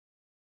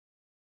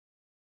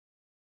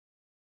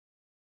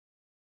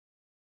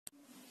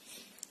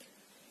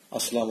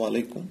अस्सलाम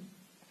वालेकुम।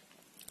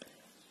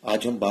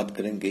 आज हम बात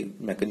करेंगे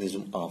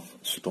mechanism of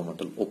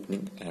stomatal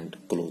opening and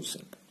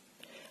closing,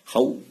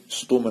 how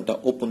stomata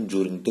open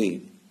during day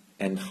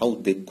and how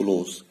they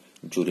close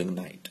during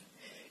night.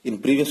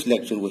 In previous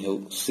lecture we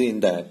have seen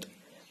that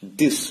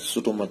this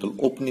stomatal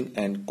opening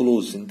and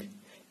closing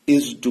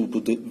is due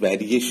to the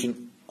variation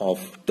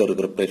of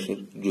turgor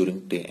pressure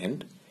during day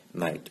and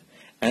night,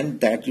 and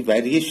that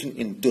variation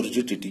in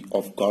turgidity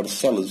of guard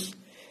cells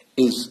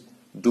is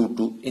due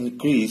to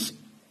increase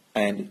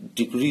and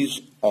decrease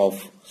of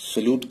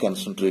solute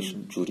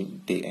concentration during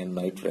day and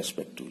night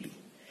respectively.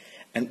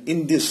 And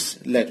in this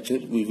lecture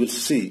we will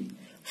see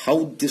how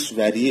this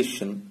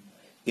variation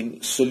in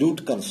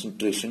solute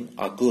concentration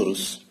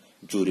occurs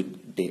during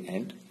day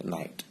and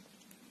night.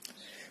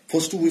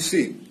 First we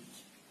see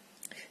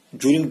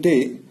during day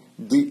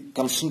the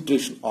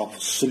concentration of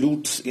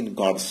solutes in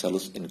guard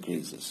cells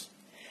increases,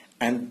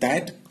 and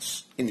that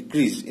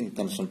increase in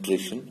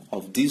concentration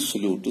of these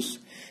solutes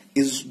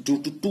is due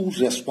to two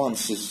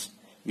responses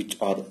which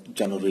are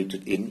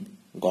generated in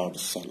guard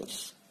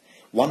cells.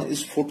 One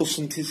is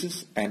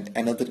photosynthesis and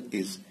another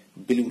is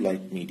blue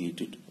light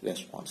mediated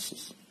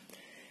responses.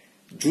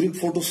 During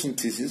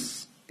photosynthesis,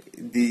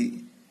 the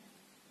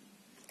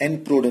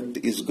end product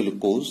is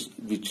glucose,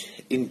 which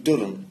in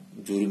turn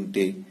during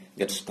day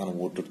gets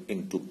converted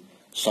into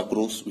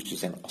sucrose, which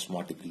is an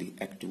osmotically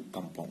active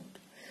compound.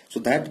 So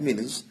that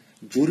means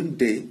during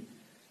day,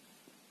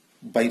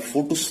 by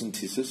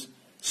photosynthesis,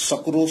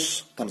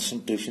 sucrose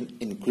concentration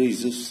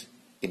increases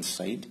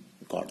inside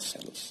guard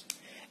cells.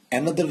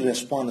 Another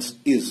response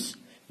is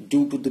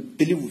due to the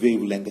blue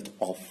wavelength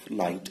of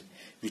light,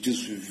 which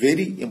is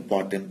very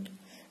important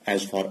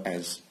as far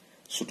as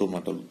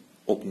stomatal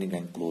opening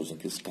and closing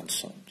is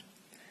concerned.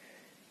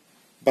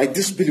 By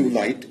this blue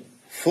light,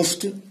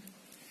 first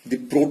the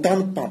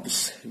proton pumps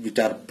which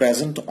are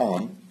present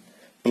on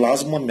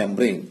plasma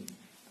membrane,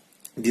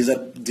 this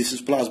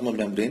is plasma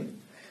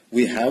membrane,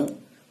 we have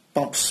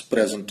pumps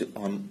present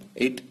on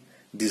it.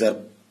 These are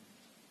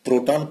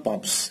proton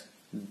pumps.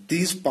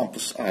 These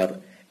pumps are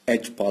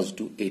H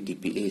positive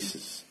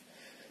ATPases.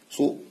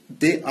 So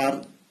they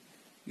are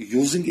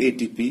using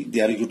ATP, they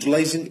are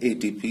utilizing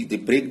ATP, they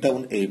break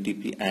down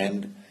ATP,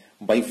 and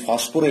by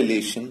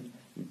phosphorylation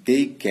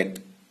they get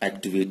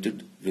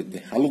activated with the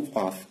help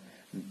of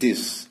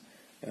this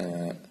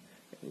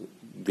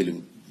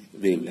blue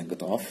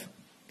wavelength of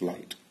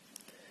light.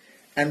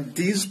 And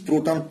these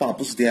proton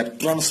pumps, they are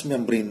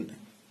transmembrane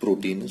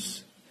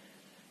proteins.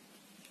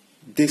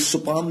 They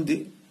span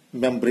the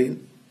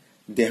membrane.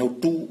 They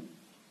have two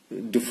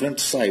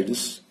different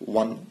sides,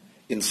 one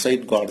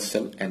inside guard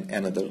cell and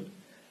another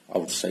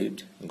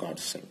outside guard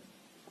cell,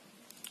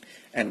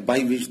 and by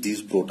which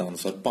these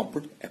protons are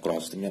pumped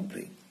across the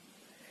membrane.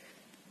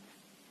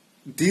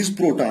 These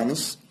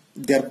protons,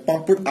 they are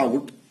pumped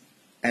out,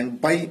 and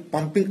by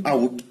pumping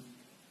out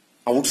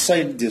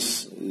outside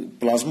this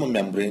plasma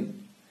membrane,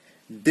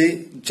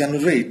 they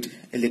generate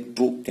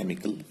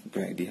electrochemical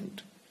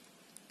gradient,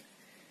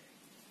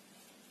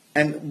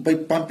 and by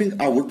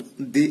pumping out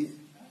the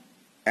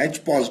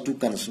H positive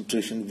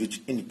concentration,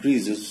 which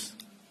increases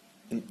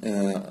in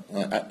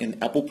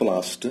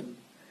apoplast,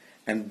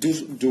 and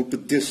due to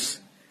this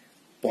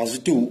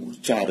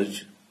positive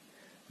charge,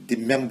 the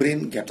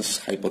membrane gets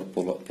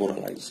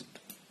hyperpolarized.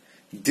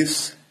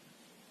 This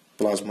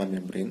plasma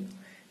membrane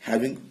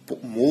having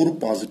more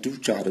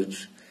positive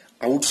charge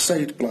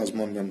outside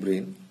plasma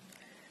membrane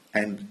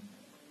and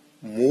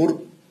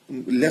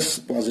less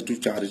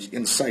positive charge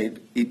inside,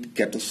 it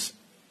gets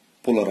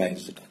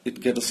polarized. It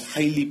gets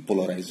highly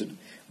polarized.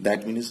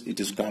 That means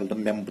it is called a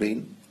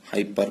membrane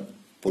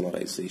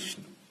hyperpolarization.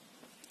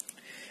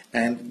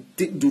 And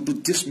due to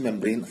this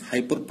membrane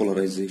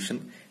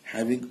hyperpolarization,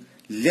 having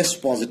less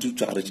positive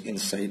charge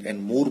inside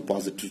and more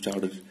positive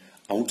charge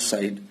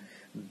outside,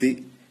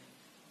 the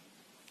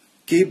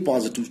K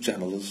positive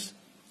channels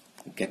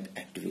get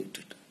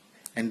activated.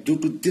 And due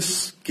to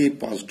this K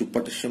positive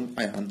potassium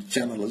ion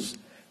channels,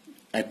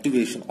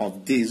 activation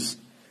of these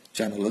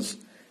channels,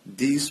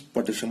 these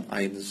potassium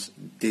ions,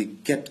 they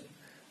get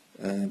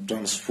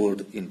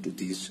transferred into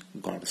these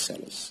guard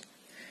cells.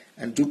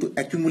 And due to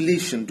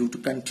accumulation, due to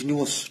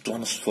continuous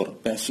transfer,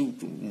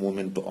 passive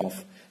movement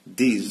of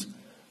these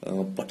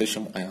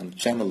potassium ion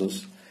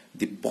channels,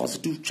 the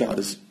positive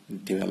charge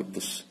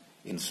develops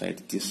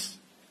inside this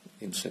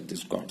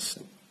guard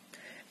cell.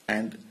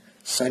 And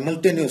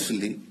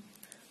simultaneously,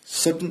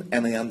 certain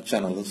anion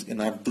channels,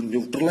 in order to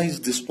neutralize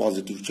this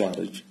positive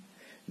charge,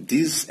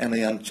 these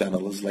anion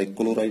channels, like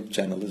chloride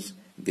channels,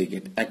 they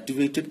get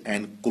activated,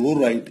 and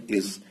chloride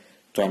is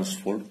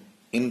transferred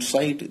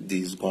inside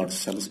these guard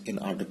cells in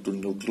order to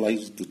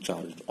neutralize the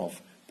charge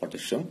of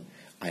potassium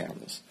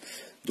ions.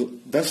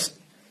 Thus,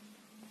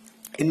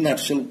 in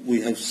nutshell,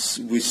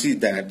 we see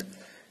that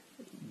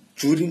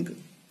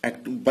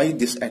by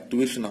this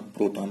activation of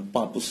proton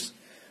pumps,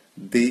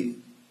 the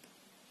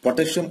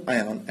potassium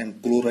ion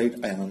and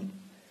chloride ion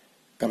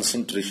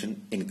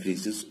concentration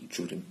increases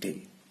during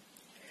day.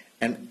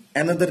 And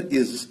another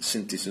is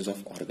synthesis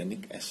of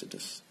organic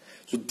acids.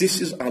 So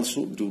this is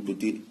also due to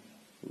the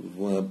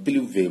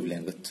believe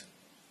wavelength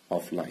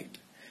of light.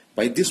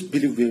 By this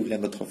believe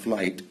wavelength of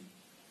light,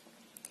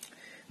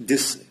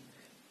 this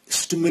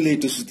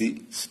stimulates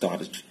the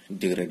starch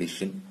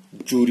degradation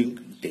during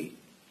day.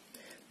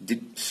 The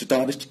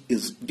starch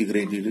is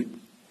degraded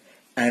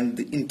and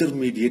the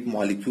intermediate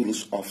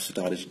molecules of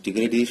starch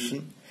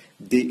degradation,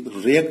 they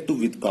react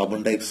with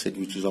carbon dioxide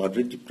which is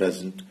already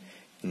present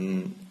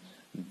in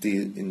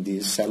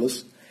the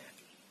cells.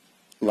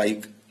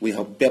 Like we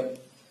have PEP,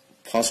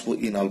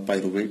 phosphoenol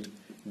pyruvate.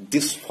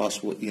 This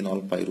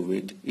phosphoenol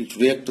pyruvate, it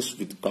reacts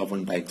with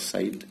carbon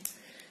dioxide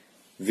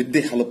with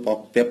the help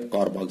of PEP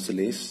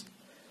carboxylase,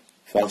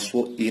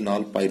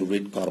 phosphoenol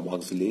pyruvate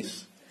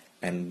carboxylase,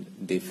 and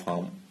they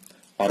form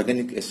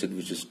organic acid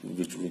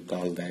which we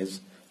call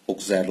as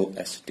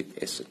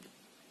oxaloacetic acid.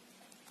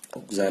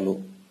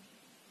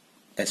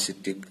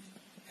 Oxaloacetic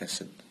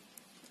acid.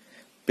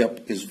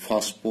 PEP is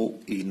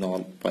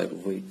phosphoenol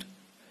pyruvate.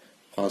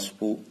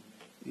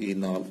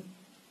 Phosphoenol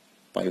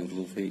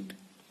pyruvate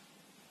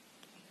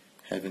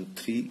having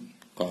 3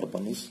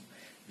 carbons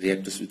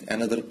reacts with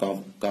another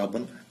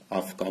carbon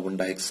of carbon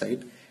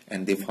dioxide,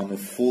 and they form a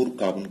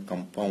 4-carbon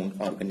compound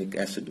organic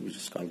acid which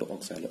is called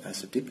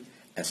oxaloacetic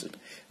acid.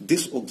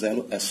 This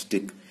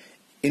oxaloacetic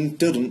in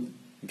turn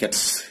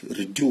gets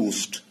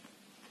reduced.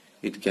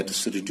 It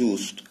gets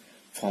reduced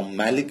from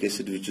malic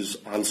acid which is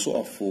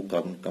also a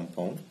 4-carbon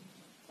compound,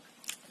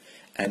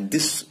 and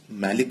this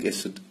malic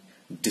acid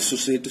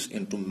dissociates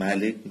into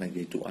malate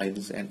negative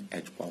ions and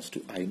H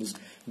positive ions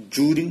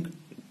during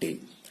day.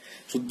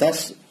 So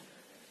thus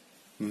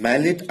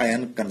malate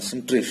ion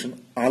concentration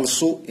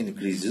also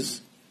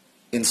increases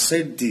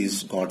inside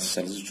these God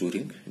cells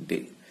during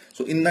day.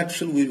 So in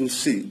nutshell, we will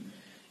see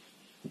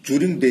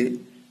during day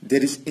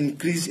there is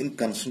increase in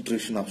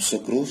concentration of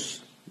sucrose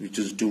which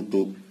is due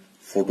to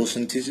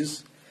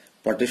photosynthesis,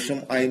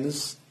 potassium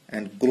ions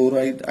and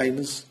chloride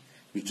ions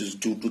which is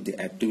due to the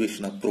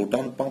activation of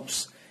proton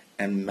pumps,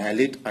 and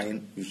malate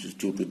ion which is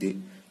due to the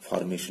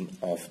formation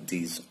of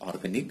these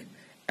organic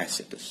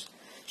acids.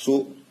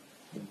 So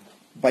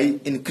by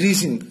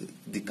increasing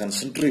the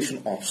concentration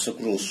of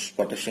sucrose,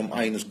 potassium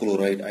ions,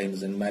 chloride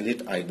ions and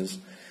malate ions,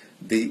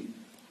 the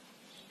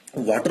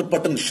water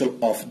potential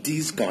of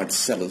these guard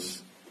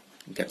cells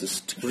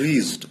gets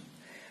decreased,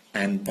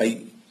 and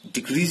by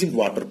decreasing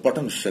water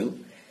potential,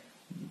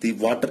 the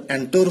water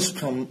enters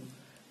from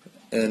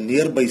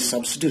nearby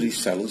subsidiary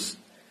cells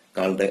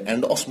called by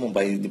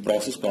the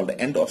process called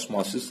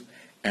endosmosis,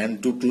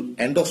 and due to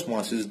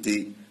endosmosis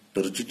the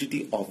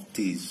turgidity of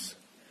these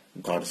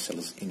guard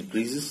cells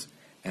increases,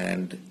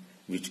 and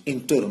which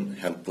in turn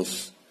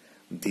helps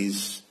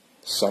these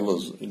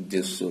cells in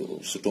this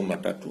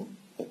stomata to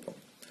open.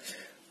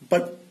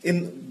 But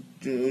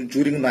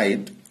during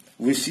night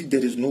we see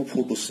there is no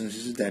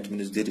photosynthesis. That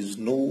means there is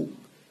no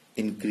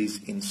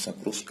increase in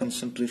sucrose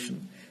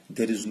concentration,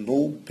 there is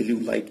no blue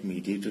light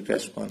mediated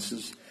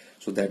responses.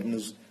 So that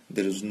means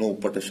there is no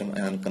potassium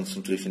ion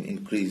concentration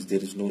increase, there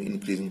is no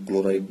increase in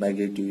chloride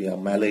negative or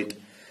malate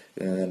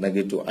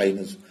negative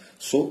ions.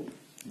 So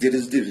there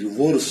is the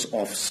reverse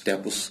of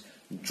steps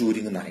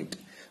during night,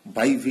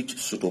 by which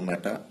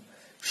stomata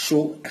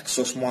show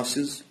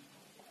exosmosis,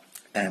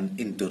 and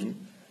in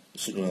turn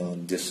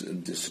this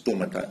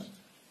stomata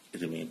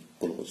remain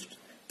closed.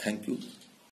 Thank you.